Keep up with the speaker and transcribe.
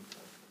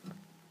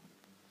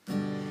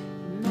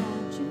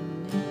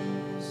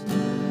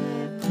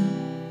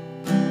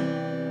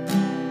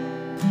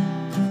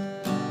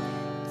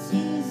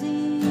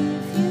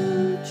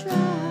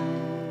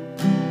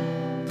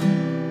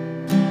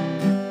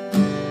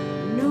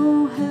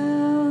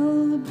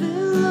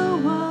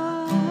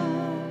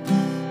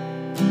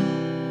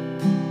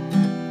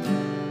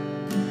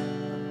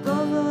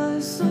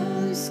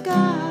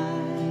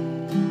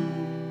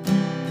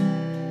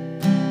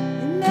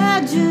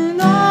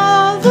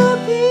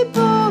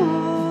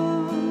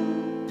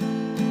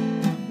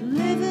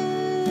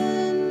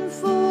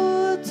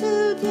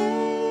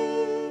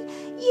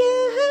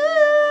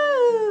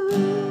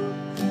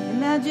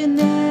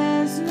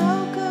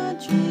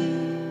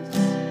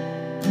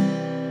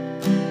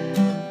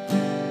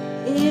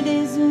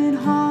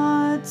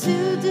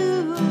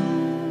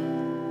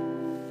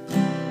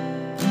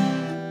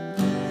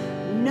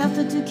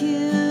to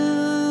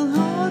kill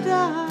or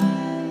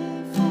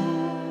die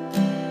for,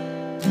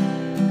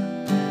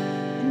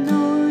 and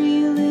no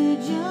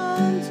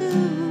religion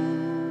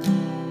too.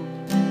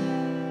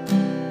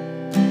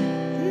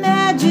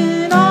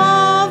 Imagine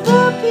all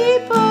the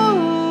people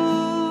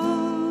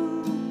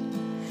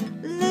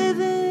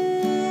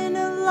living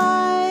a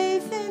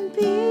life in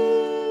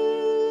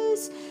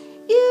peace.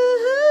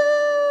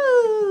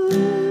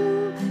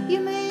 You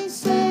may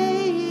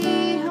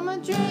say I'm a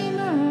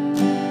dreamer,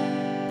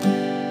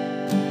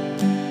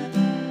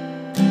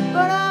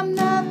 but I'm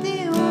not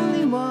the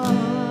only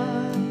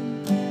one.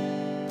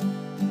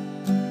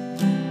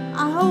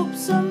 I hope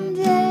some